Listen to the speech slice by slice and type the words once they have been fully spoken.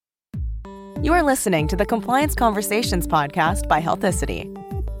You are listening to the Compliance Conversations podcast by Healthicity.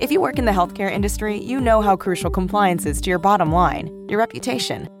 If you work in the healthcare industry, you know how crucial compliance is to your bottom line, your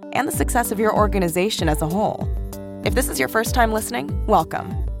reputation, and the success of your organization as a whole. If this is your first time listening,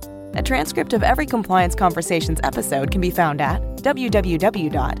 welcome. A transcript of every Compliance Conversations episode can be found at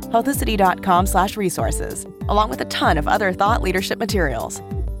www.healthicity.com/resources, along with a ton of other thought leadership materials.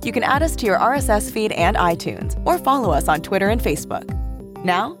 You can add us to your RSS feed and iTunes, or follow us on Twitter and Facebook.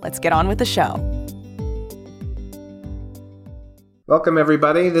 Now, let's get on with the show. Welcome,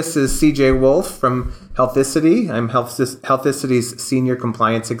 everybody. This is CJ Wolf from Healthicity. I'm Healthicity's Senior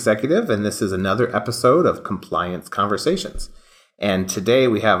Compliance Executive, and this is another episode of Compliance Conversations. And today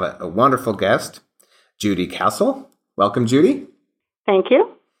we have a wonderful guest, Judy Castle. Welcome, Judy. Thank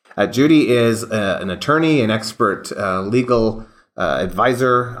you. Judy is an attorney and expert legal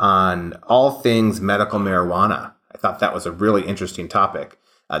advisor on all things medical marijuana. I thought that was a really interesting topic.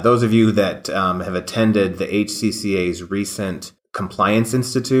 Those of you that have attended the HCCA's recent Compliance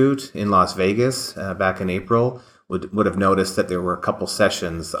Institute in Las Vegas back in April would have noticed that there were a couple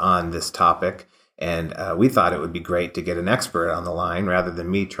sessions on this topic. And we thought it would be great to get an expert on the line rather than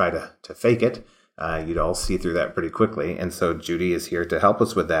me try to fake it. You'd all see through that pretty quickly. And so Judy is here to help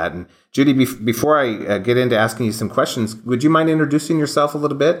us with that. And Judy, before I get into asking you some questions, would you mind introducing yourself a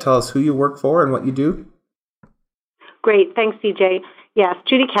little bit? Tell us who you work for and what you do. Great. Thanks, CJ. Yes,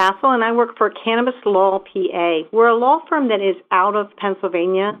 Judy Castle, and I work for Cannabis Law PA. We're a law firm that is out of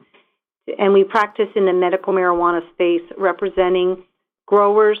Pennsylvania, and we practice in the medical marijuana space, representing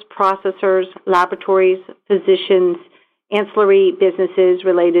growers, processors, laboratories, physicians, ancillary businesses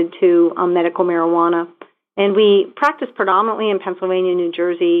related to medical marijuana. And we practice predominantly in Pennsylvania, New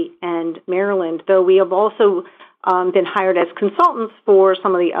Jersey, and Maryland, though we have also been hired as consultants for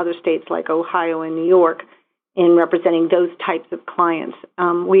some of the other states like Ohio and New York in representing those types of clients.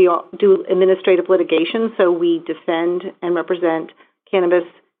 We do administrative litigation, so we defend and represent cannabis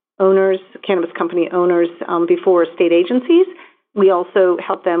company owners before state agencies. We also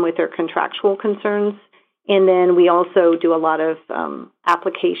help them with their contractual concerns, and then we also do a lot of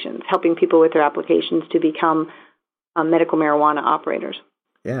applications, helping people with their applications to become medical marijuana operators.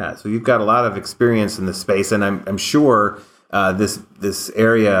 Yeah, so you've got a lot of experience in this space, and I'm sure this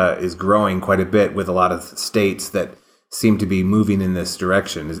area is growing quite a bit with a lot of states that seem to be moving in this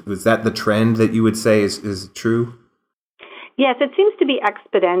direction. Is that the trend that you would say is true? Yes, it seems to be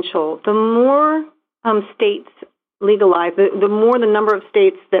exponential. The more states legalized, the more the number of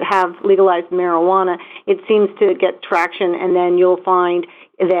states that have legalized marijuana, it seems to get traction, and then you'll find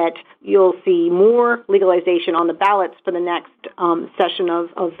that you'll see more legalization on the ballots for the next session of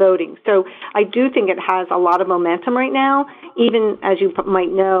voting. So I do think it has a lot of momentum right now. Even, as you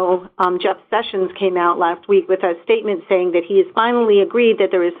might know, Jeff Sessions came out last week with a statement saying that he has finally agreed that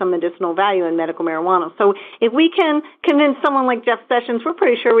there is some medicinal value in medical marijuana. So if we can convince someone like Jeff Sessions, we're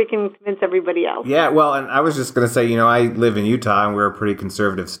pretty sure we can convince everybody else. Yeah, well, and I was just going to say, I live in Utah, and we're a pretty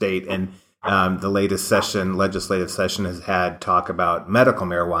conservative state, and the latest legislative session has had talk about medical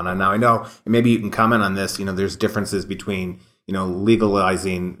marijuana. Now, I know, maybe you can comment on this, there's differences between,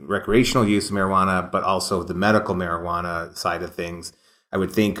 legalizing recreational use of marijuana, but also the medical marijuana side of things. I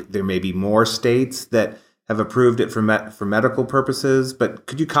would think there may be more states that have approved it for medical purposes, but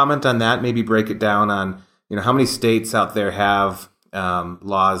could you comment on that? Maybe break it down on, how many states out there have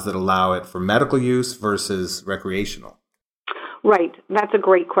laws that allow it for medical use versus recreational? Right. That's a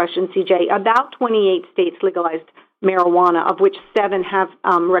great question, CJ. About 28 states legalized marijuana, of which 7 have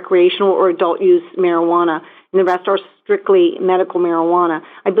recreational or adult use marijuana, and the rest are strictly medical marijuana.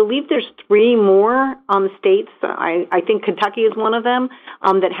 I believe there's 3 more states. I think Kentucky is one of them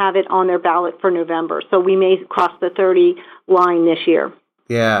that have it on their ballot for November. So we may cross the 30 line this year.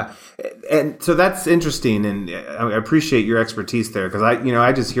 Yeah, and so that's interesting, and I appreciate your expertise there, because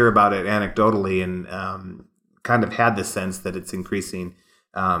I just hear about it anecdotally, and kind of had the sense that it's increasing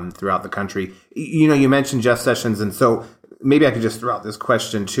throughout the country. You mentioned Jeff Sessions, and so maybe I could just throw out this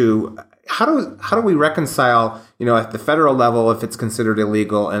question too. How do we reconcile, at the federal level, if it's considered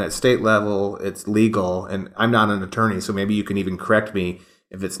illegal, and at state level, it's legal? And I'm not an attorney, so maybe you can even correct me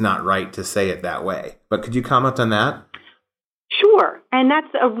if it's not right to say it that way. But could you comment on that? Sure. And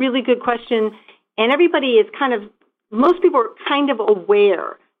that's a really good question. And everybody is most people are kind of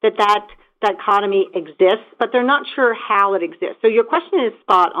aware that dichotomy exists, but they're not sure how it exists. So your question is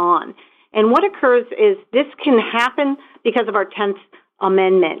spot on. And what occurs is this can happen because of our 10th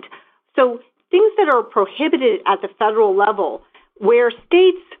Amendment. So things that are prohibited at the federal level, where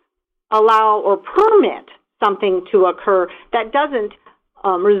states allow or permit something to occur that doesn't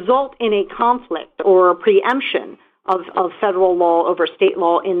result in a conflict or a preemption of federal law over state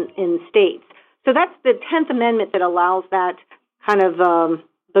law in states. So that's the 10th Amendment that allows that kind of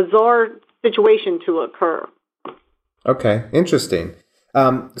bizarre situation to occur. Okay, interesting.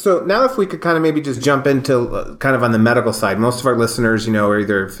 So now if we could kind of maybe just jump into kind of on the medical side. Most of our listeners, are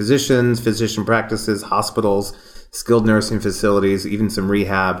either physicians, physician practices, hospitals, skilled nursing facilities, even some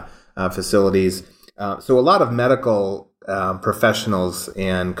rehab facilities. So a lot of medical professionals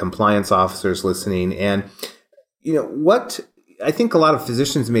and compliance officers listening. And, what I think a lot of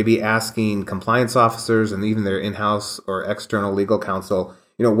physicians may be asking compliance officers and even their in-house or external legal counsel,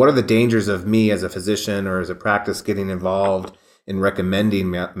 what are the dangers of me as a physician or as a practice getting involved in recommending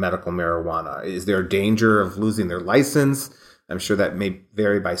medical marijuana? Is there a danger of losing their license? I'm sure that may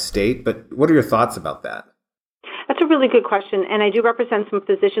vary by state, but what are your thoughts about that? That's a really good question, and I do represent some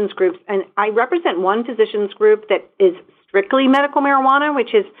physicians groups, and I represent one physicians group that is strictly medical marijuana,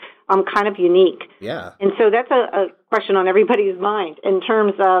 which is kind of unique. Yeah. And so that's a question on everybody's mind in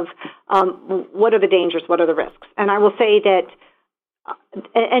terms of what are the dangers, what are the risks. And I will say that,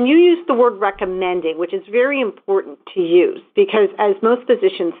 and you used the word recommending, which is very important to use because as most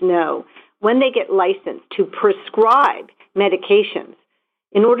physicians know, when they get licensed to prescribe medications,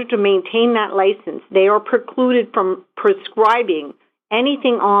 in order to maintain that license, they are precluded from prescribing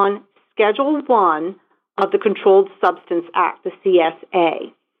anything on Schedule 1 of the Controlled Substance Act, the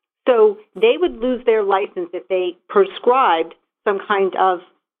CSA. So they would lose their license if they prescribed some kind of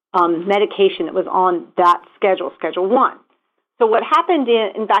medication that was on that schedule, Schedule 1. So what happened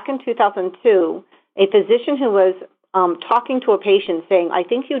back in 2002, a physician who was talking to a patient saying, I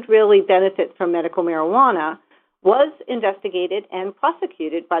think you'd really benefit from medical marijuana, was investigated and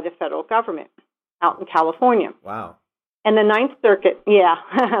prosecuted by the federal government out in California. Wow. And the Ninth Circuit,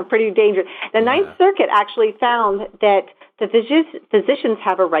 pretty dangerous. The Ninth Circuit actually found that the physicians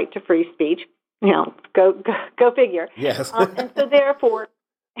have a right to free speech. Go figure. Yes. And so therefore,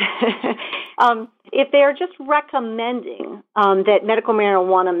 if they are just recommending that medical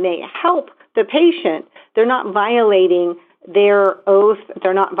marijuana may help the patient, they're not violating their oath.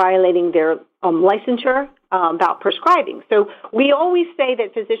 They're not violating their licensure about prescribing. So we always say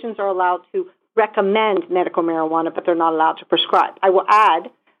that physicians are allowed to recommend medical marijuana, but they're not allowed to prescribe. I will add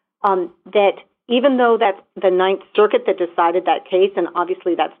that even though that's the Ninth Circuit that decided that case, and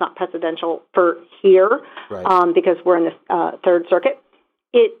obviously that's not precedential for here because we're in the Third Circuit,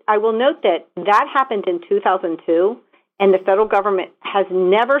 I will note that happened in 2002, and the federal government has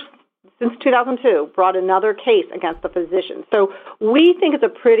never, since 2002, brought another case against the physician. So we think it's a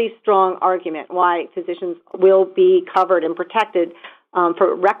pretty strong argument why physicians will be covered and protected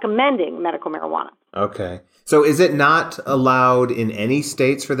for recommending medical marijuana. Okay. So is it not allowed in any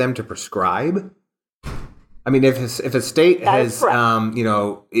states for them to prescribe? I mean, if a state has,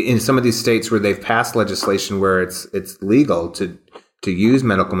 in some of these states where they've passed legislation where it's legal to use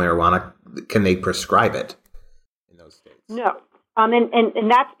medical marijuana, can they prescribe it in those states? No.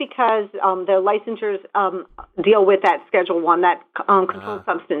 And that's because the licensures deal with that Schedule 1, that Controlled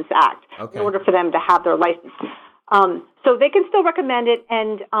Substance Act, in order for them to have their license. So they can still recommend it.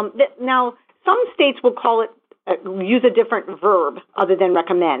 And now some states will call it, use a different verb other than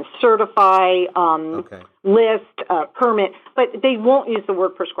recommend, certify, list, permit, but they won't use the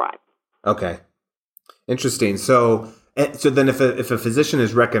word prescribe. Okay. Interesting. So then if a physician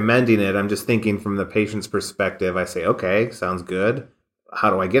is recommending it, I'm just thinking from the patient's perspective, I say, okay, sounds good.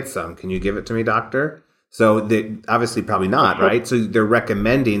 How do I get some? Can you give it to me, doctor? So they obviously probably not, right? So they're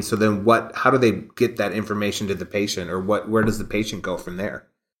recommending. So then how do they get that information to the patient, or where does the patient go from there?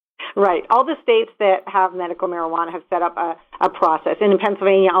 Right. All the states that have medical marijuana have set up a process. And in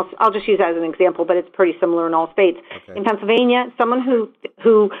Pennsylvania, I'll just use that as an example, but it's pretty similar in all states. Okay. In Pennsylvania, someone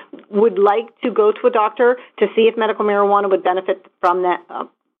who would like to go to a doctor to see if medical marijuana would benefit from that,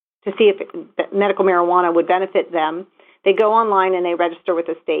 to see if medical marijuana would benefit them, they go online and they register with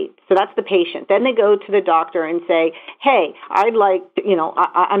the state. So that's the patient. Then they go to the doctor and say, hey, I'd like,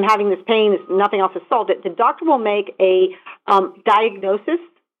 I'm having this pain. Nothing else has solved it. The doctor will make a diagnosis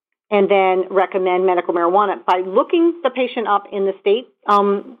and then recommend medical marijuana. By looking the patient up in the state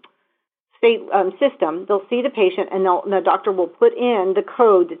system, they'll see the patient, and the doctor will put in the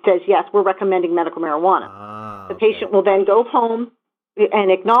code that says, yes, we're recommending medical marijuana. The patient will then go home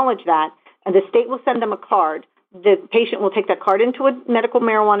and acknowledge that, and the state will send them a card. The patient will take that card into a medical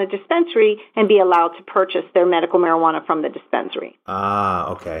marijuana dispensary and be allowed to purchase their medical marijuana from the dispensary.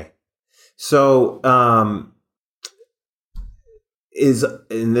 Okay. So,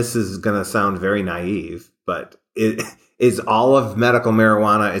 and this is going to sound very naive, but is all of medical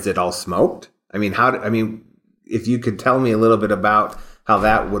marijuana, is it all smoked? I mean, if you could tell me a little bit about how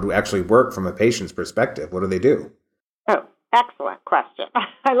that would actually work from a patient's perspective, what do they do? Excellent question.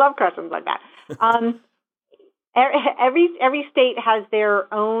 I love questions like that. Every state has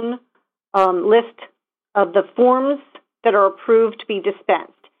their own list of the forms that are approved to be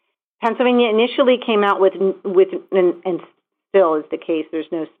dispensed. Pennsylvania initially came out with and still is the case, there's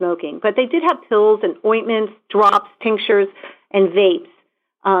no smoking, but they did have pills and ointments, drops, tinctures, and vapes.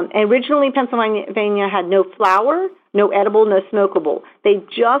 Originally, Pennsylvania had no flower, no edible, no smokable. They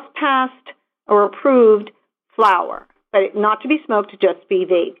just passed or approved flower, but not to be smoked, to just be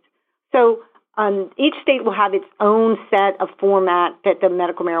vaped. So each state will have its own set of format that the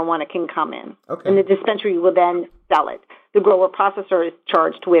medical marijuana can come in. Okay. And the dispensary will then sell it. The grower processor is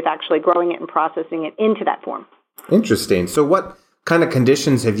charged with actually growing it and processing it into that form. Interesting. So what kind of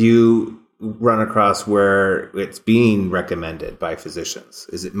conditions have you run across where it's being recommended by physicians?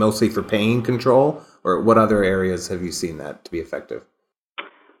 Is it mostly for pain control, or what other areas have you seen that to be effective?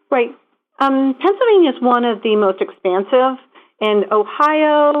 Right. Pennsylvania is one of the most expansive, and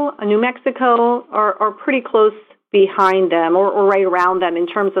Ohio, New Mexico are pretty close behind them or right around them in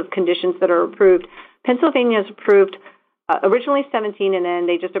terms of conditions that are approved. Pennsylvania has approved originally 17, and then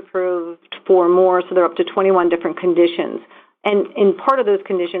they just approved 4 more, so they're up to 21 different conditions. And part of those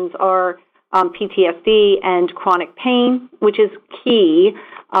conditions are PTSD and chronic pain, which is key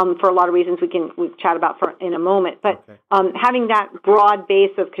for a lot of reasons we chat about in a moment. But having that broad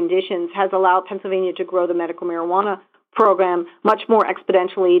base of conditions has allowed Pennsylvania to grow the medical marijuana program much more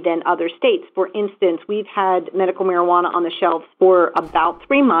exponentially than other states. For instance, we've had medical marijuana on the shelves for about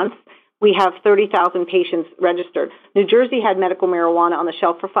 3 months. We have 30,000 patients registered. New Jersey had medical marijuana on the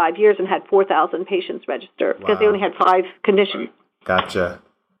shelf for 5 years and had 4,000 patients registered because they only had 5 conditions. Gotcha.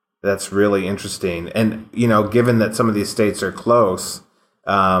 That's really interesting. And, given that some of these states are close,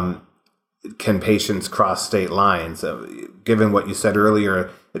 can patients cross state lines? Given what you said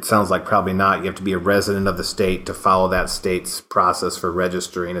earlier, it sounds like probably not. You have to be a resident of the state to follow that state's process for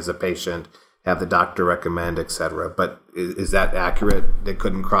registering as a patient, have the doctor recommend, et cetera. But is that accurate? They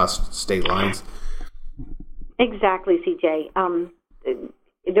couldn't cross state lines? Exactly, CJ.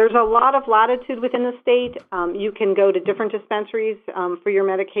 There's a lot of latitude within the state. You can go to different dispensaries for your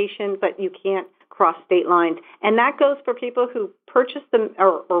medication, but you can't cross state lines. And that goes for people who purchase them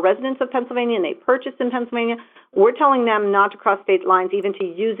or residents of Pennsylvania, and they purchase in Pennsylvania. We're telling them not to cross state lines, even to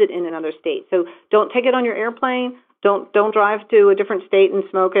use it in another state. So don't take it on your airplane. Don't drive to a different state and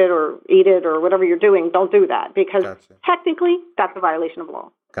smoke it or eat it or whatever you're doing. Don't do that because technically that's a violation of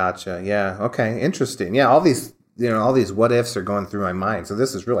law. Gotcha. Yeah. Okay. Interesting. Yeah. All these what ifs are going through my mind. So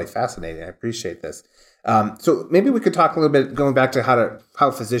this is really fascinating. I appreciate this. So maybe we could talk a little bit going back to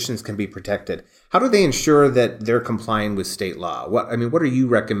how physicians can be protected. How do they ensure that they're complying with state law? What are you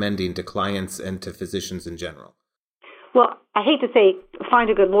recommending to clients and to physicians in general? Well, I hate to say find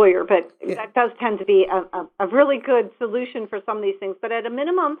a good lawyer, but that does tend to be a really good solution for some of these things. But at a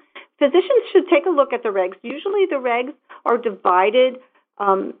minimum, physicians should take a look at the regs. Usually the regs are divided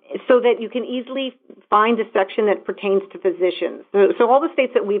so that you can easily find a section that pertains to physicians. So all the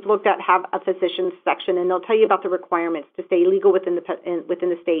states that we've looked at have a physicians section, and they'll tell you about the requirements to stay legal within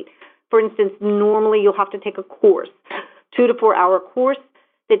the state. For instance, normally you'll have to take a course, 2 to 4 hour course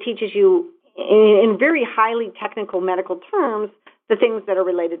that teaches you in very highly technical medical terms the things that are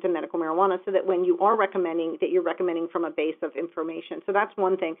related to medical marijuana, so that when you are recommending, that you're recommending from a base of information. So that's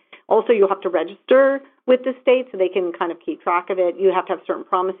one thing. Also, you'll have to register with the state so they can kind of keep track of it. You have to have certain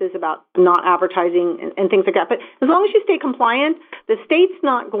promises about not advertising and things like that. But as long as you stay compliant, the state's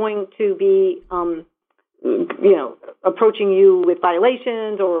not going to be approaching you with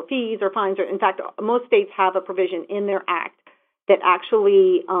violations or fees or fines. In fact, most states have a provision in their act that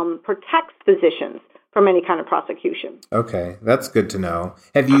actually protects physicians from any kind of prosecution. Okay, that's good to know.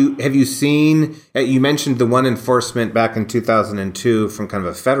 Have you seen? You mentioned the one enforcement back in 2002 from kind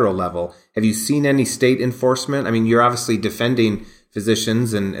of a federal level. Have you seen any state enforcement? I mean, you're obviously defending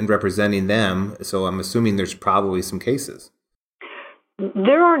physicians and representing them, so I'm assuming there's probably some cases.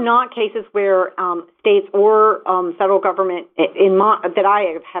 There are not cases where states or federal government that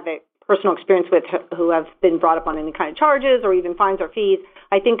I have a personal experience with who have been brought up on any kind of charges or even fines or fees.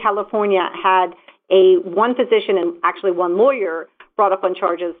 I think California had one physician and actually one lawyer brought up on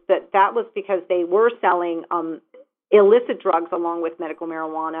charges, but that was because they were selling illicit drugs along with medical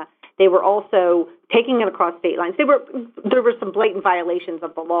marijuana. They were also taking it across state lines. There were some blatant violations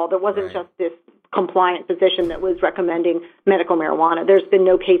of the law. There wasn't just this compliant physician that was recommending medical marijuana. There's been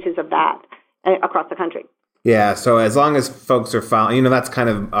no cases of that across the country. Yeah, so as long as folks are following, that's kind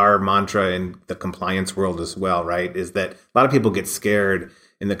of our mantra in the compliance world as well, right? Is that a lot of people get scared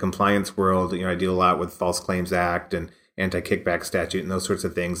in the compliance world. I deal a lot with False Claims Act and anti-kickback statute and those sorts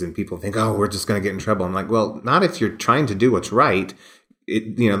of things. And people think, oh, we're just going to get in trouble. I'm like, well, not if you're trying to do what's right.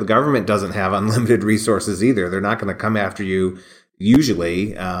 The government doesn't have unlimited resources either. They're not going to come after you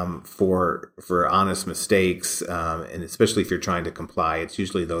usually for honest mistakes, and especially if you're trying to comply. It's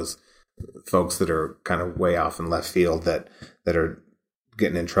usually those folks that are kind of way off in left field that are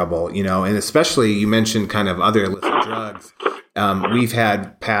getting in trouble. And especially you mentioned kind of other illicit drugs. We've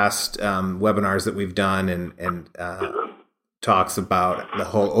had past webinars that we've done and talks about the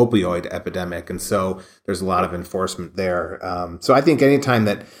whole opioid epidemic, and so there's a lot of enforcement there. So I think anytime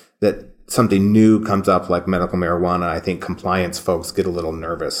that something new comes up like medical marijuana, I think compliance folks get a little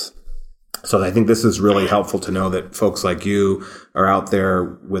nervous. So I think this is really helpful to know that folks like you are out there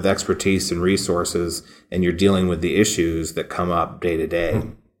with expertise and resources, and you're dealing with the issues that come up day to day.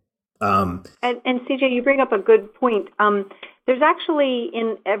 And CJ, you bring up a good point. There's actually,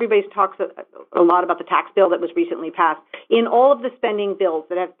 everybody talks a lot about the tax bill that was recently passed. In all of the spending bills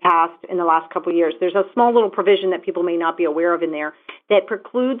that have passed in the last couple of years, there's a small little provision that people may not be aware of in there that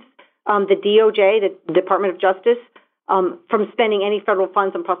precludes the DOJ, the Department of Justice, from spending any federal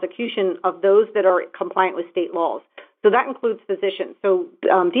funds on prosecution of those that are compliant with state laws. So that includes physicians. So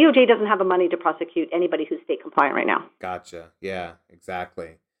DOJ doesn't have the money to prosecute anybody who's state compliant right now. Gotcha. Yeah,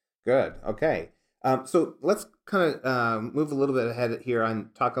 exactly. Good. Okay. So let's kind of move a little bit ahead here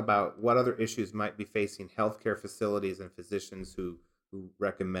and talk about what other issues might be facing healthcare facilities and physicians who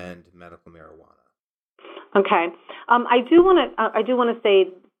recommend medical marijuana. Okay. I do want to say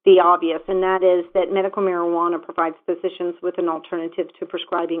the obvious, and that is that medical marijuana provides physicians with an alternative to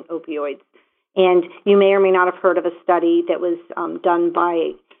prescribing opioids. And you may or may not have heard of a study that was done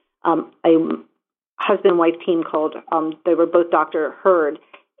by a husband-wife team called, they were both Dr. Hurd.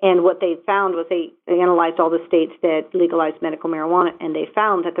 And what they found was they analyzed all the states that legalized medical marijuana, and they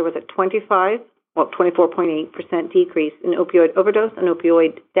found that there was a 24.8% decrease in opioid overdose and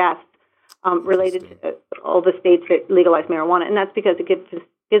opioid deaths related to all the states that legalized marijuana. And that's because it gives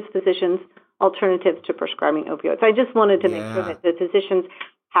physicians alternatives to prescribing opioids. I just wanted to make sure that the physicians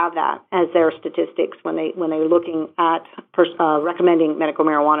have that as their statistics when they're looking at recommending medical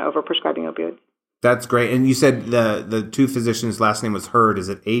marijuana over prescribing opioids. That's great. And you said the two physicians' last name was Hurd. Is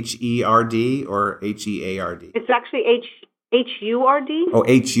it H-E-R-D or H-E-A-R-D? It's actually H-U-R-D. Oh,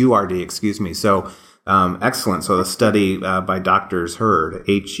 H-U-R-D, excuse me. So excellent. So the study by Doctors Hurd,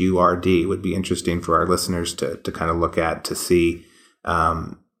 H-U-R-D, would be interesting for our listeners to kind of look at to see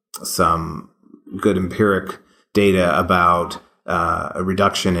some good empiric data about a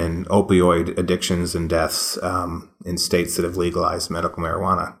reduction in opioid addictions and deaths in states that have legalized medical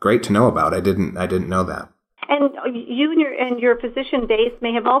marijuana. Great to know about. I didn't know that. And you and your physician base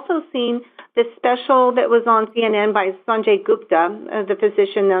may have also seen this special that was on CNN by Sanjay Gupta, the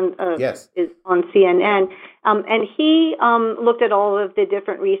physician is on CNN. And he looked at all of the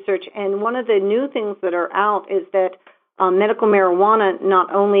different research. And one of the new things that are out is that medical marijuana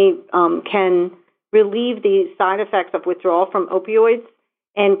not only can relieve the side effects of withdrawal from opioids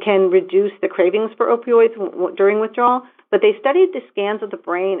and can reduce the cravings for opioids during withdrawal, but they studied the scans of the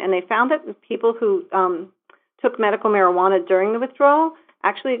brain, and they found that people who took medical marijuana during the withdrawal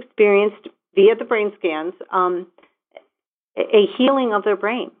actually experienced, via the brain scans, a healing of their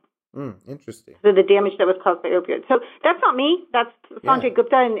brain. Interesting. So the damage that was caused by opioids. So that's not me. That's Sanjay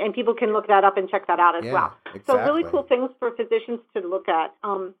Gupta, and people can look that up and check that out as well. Exactly. So really cool things for physicians to look at.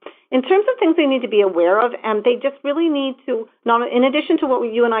 In terms of things they need to be aware of, they just really need to, in addition to what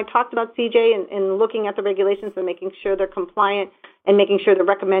you and I talked about, CJ, and looking at the regulations and making sure they're compliant and making sure they're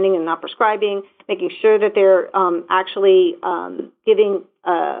recommending and not prescribing, making sure that they're actually giving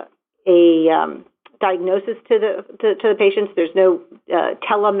a diagnosis to the patients. There's no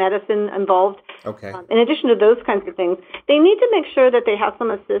telemedicine involved. Okay. In addition to those kinds of things, they need to make sure that they have some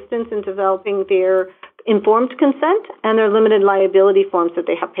assistance in developing their informed consent and their limited liability forms that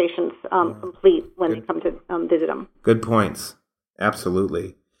they have patients complete when they come to visit them. Good points.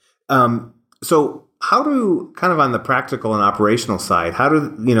 Absolutely. So how do, kind of on the practical and operational side, how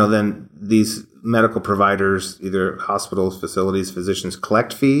do, then these medical providers, either hospitals, facilities, physicians,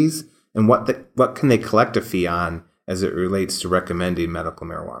 collect fees? And what can they collect a fee on as it relates to recommending medical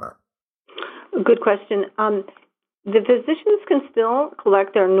marijuana? Good question. The physicians can still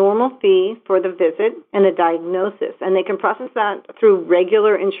collect their normal fee for the visit and the diagnosis, and they can process that through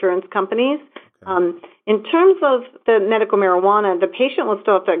regular insurance companies. Okay. In terms of the medical marijuana, the patient will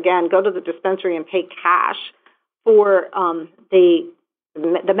still have to, again, go to the dispensary and pay cash for the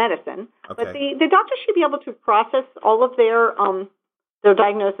medicine. Okay. But the doctor should be able to process all of their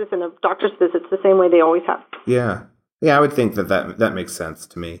diagnosis and the doctor's visits the same way they always have. Yeah. I would think that makes sense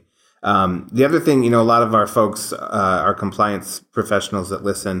to me. The other thing, a lot of our folks, our compliance professionals that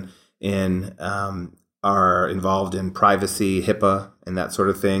listen in, are involved in privacy, HIPAA, and that sort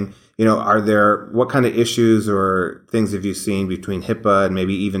of thing. What kind of issues or things have you seen between HIPAA and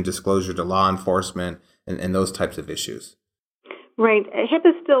maybe even disclosure to law enforcement and those types of issues? Right. HIPAA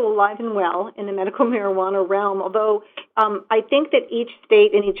is still alive and well in the medical marijuana realm, although I think that each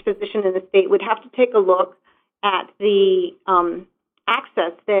state and each physician in the state would have to take a look at the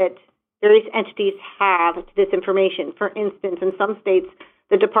access that various entities have to this information. For instance, in some states,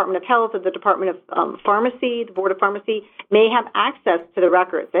 the Department of Health or the Department of Pharmacy, the Board of Pharmacy, may have access to the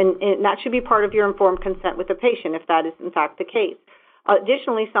records, and that should be part of your informed consent with the patient if that is in fact the case.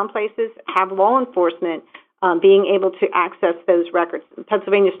 Additionally, some places have law enforcement being able to access those records.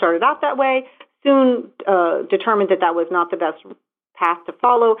 Pennsylvania started out that way, soon determined that was not the best path to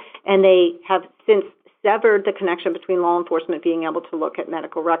follow, and they have since severed the connection between law enforcement being able to look at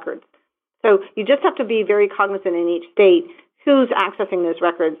medical records. So you just have to be very cognizant in each state who's accessing those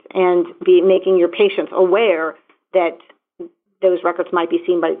records and be making your patients aware that those records might be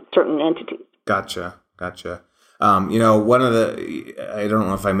seen by certain entities. Gotcha. One of I don't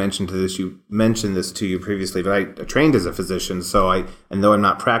know if I mentioned this to you previously, but I trained as a physician. So and though I'm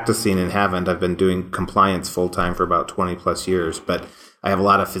not practicing and I've been doing compliance full time for about 20 plus years, but I have a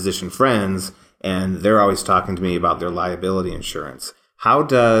lot of physician friends and they're always talking to me about their liability insurance. How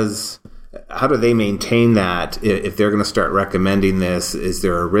do they maintain that if they're going to start recommending this? Is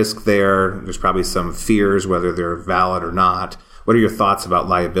there a risk there? There's probably some fears whether they're valid or not. What are your thoughts about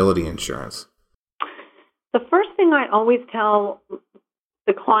liability insurance? The first thing I always tell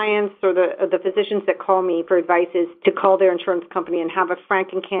the clients or the physicians that call me for advice is to call their insurance company and have a frank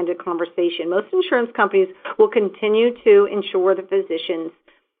and candid conversation. Most insurance companies will continue to insure the physicians,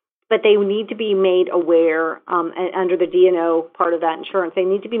 but they need to be made aware, under the D&O part of that insurance, they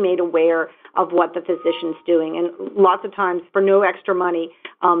need to be made aware of what the physician's doing. And lots of times, for no extra money,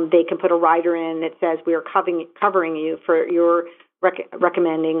 they can put a rider in that says, we are covering you for your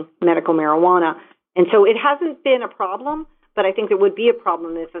recommending medical marijuana. And so it hasn't been a problem, but I think it would be a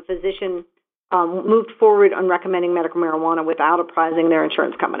problem if a physician moved forward on recommending medical marijuana without apprising their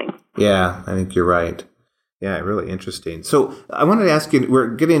insurance company. Yeah, I think you're right. Yeah, really interesting. So I wanted to ask you, we're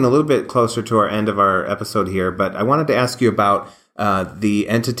getting a little bit closer to our end of our episode here, but I wanted to ask you about the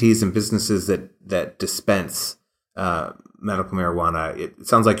entities and businesses that dispense medical marijuana. It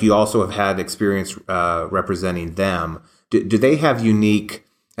sounds like you also have had experience representing them. Do they have unique,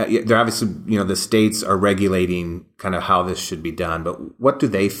 they're obviously, the states are regulating kind of how this should be done, but what do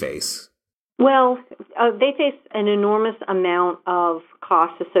they face? Well, they face an enormous amount of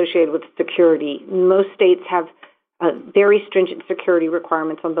costs associated with security. Most states have very stringent security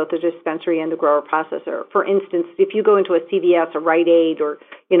requirements on both the dispensary and the grower processor. For instance, if you go into a CVS, a Rite Aid, or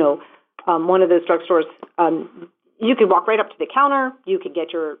one of those drugstores, you could walk right up to the counter. You could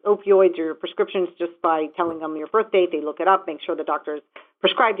get your opioids or your prescriptions just by telling them your birth date. They look it up, make sure the doctor's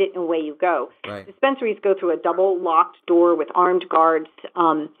prescribed it, and away you go. Right. Dispensaries go through a double locked door with armed guards.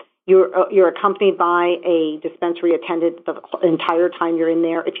 You're accompanied by a dispensary attendant the entire time you're in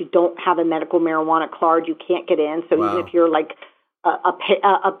there. If you don't have a medical marijuana card, you can't get in. So wow. Even if you're like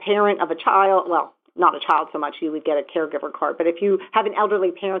a parent of a child, well, not a child so much, you would get a caregiver card. But if you have an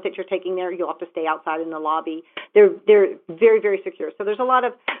elderly parent that you're taking there, you'll have to stay outside in the lobby. They're very, very secure. So there's a lot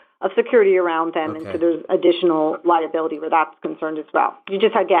of security around them, okay. And so there's additional liability where that's concerned as well. You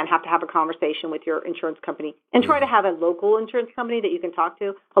just, again, have to have a conversation with your insurance company and try to have a local insurance company that you can talk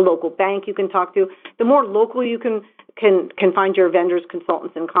to, a local bank you can talk to. The more local you can find your vendors,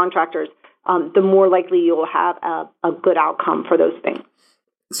 consultants, and contractors, the more likely you'll have a good outcome for those things.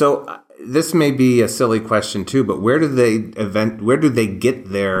 So this may be a silly question too, but where do they get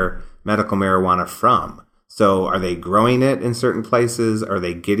their medical marijuana from? So are they growing it in certain places? Are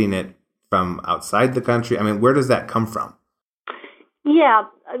they getting it from outside the country? I mean, where does that come from? Yeah,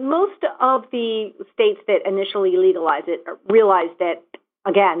 most of the states that initially legalized it realized that,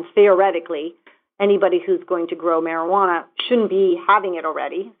 again, theoretically, anybody who's going to grow marijuana shouldn't be having it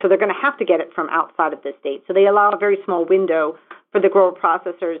already. So they're going to have to get it from outside of the state. So they allow a very small window for the grower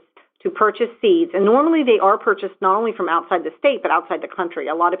processors to purchase seeds. And normally they are purchased not only from outside the state, but outside the country.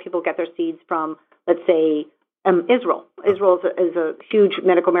 A lot of people get their seeds from, let's say, Israel. Israel is a huge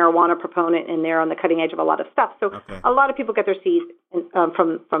medical marijuana proponent, and they're on the cutting edge of a lot of stuff. So okay. A lot of people get their seeds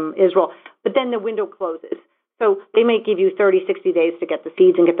from Israel, but then the window closes. So they may give you 30, 60 days to get the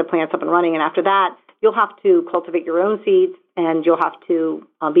seeds and get the plants up and running. And after that, you'll have to cultivate your own seeds, and you'll have to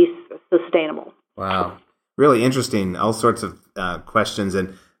be sustainable. Wow. Really interesting. All sorts of questions,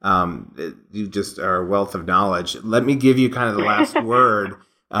 and you just are a wealth of knowledge. Let me give you kind of the last word.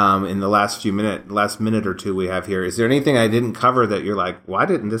 in the last minute or two we have here. Is there anything I didn't cover that you're like, why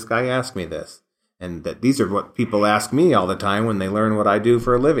didn't this guy ask me this? And that these are what people ask me all the time when they learn what I do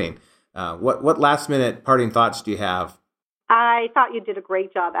for a living. What last minute parting thoughts do you have? I thought you did a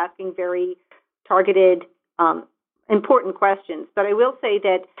great job asking very targeted, important questions. But I will say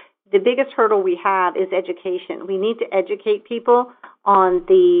that the biggest hurdle we have is education. We need to educate people on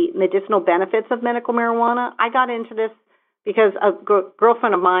the medicinal benefits of medical marijuana. I got into this because a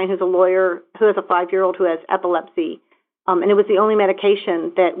girlfriend of mine who's a lawyer who has a 5-year-old who has epilepsy, and it was the only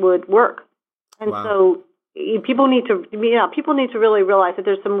medication that would work. And Wow. so people need to really realize that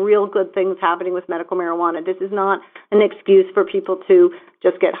there's some real good things happening with medical marijuana. This is not an excuse for people to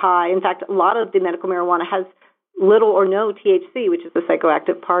just get high. In fact, a lot of the medical marijuana has little or no THC, which is the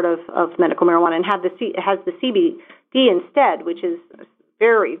psychoactive part of medical marijuana, and it has the CBD instead, which is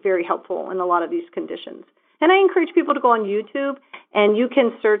very, very helpful in a lot of these conditions. And I encourage people to go on YouTube, and you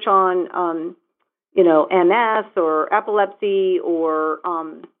can search on, MS or epilepsy or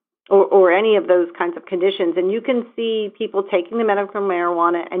any of those kinds of conditions, and you can see people taking the medical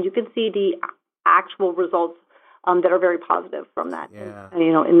marijuana, and you can see the actual results that are very positive from that,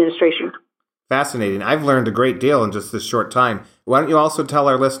 administration. Fascinating. I've learned a great deal in just this short time. Why don't you also tell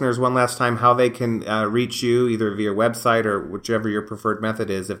our listeners one last time how they can reach you, either via website or whichever your preferred method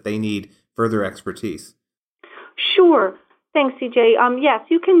is, if they need further expertise? Sure. Thanks, CJ. Yes,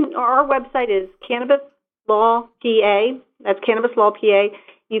 you can. Our website is Cannabis Law PA. That's Cannabis Law PA.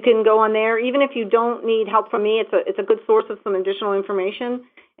 You can go on there. Even if you don't need help from me, it's a good source of some additional information.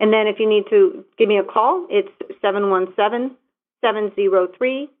 And then if you need to give me a call, it's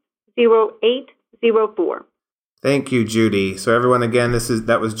 717-703-0804. Thank you, Judy. So everyone, again,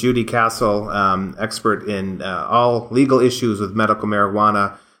 that was Judy Castle, expert in all legal issues with medical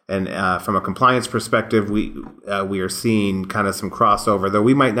marijuana. And from a compliance perspective, we are seeing kind of some crossover. Though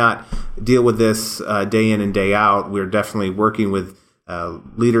we might not deal with this day in and day out, we're definitely working with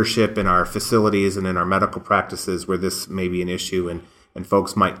leadership in our facilities and in our medical practices where this may be an issue, and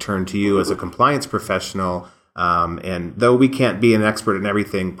folks might turn to you as a compliance professional. And though we can't be an expert in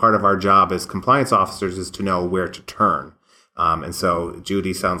everything, part of our job as compliance officers is to know where to turn. And so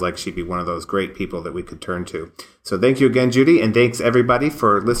Judy sounds like she'd be one of those great people that we could turn to. So thank you again, Judy, and thanks everybody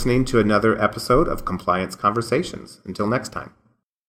for listening to another episode of Compliance Conversations. Until next time.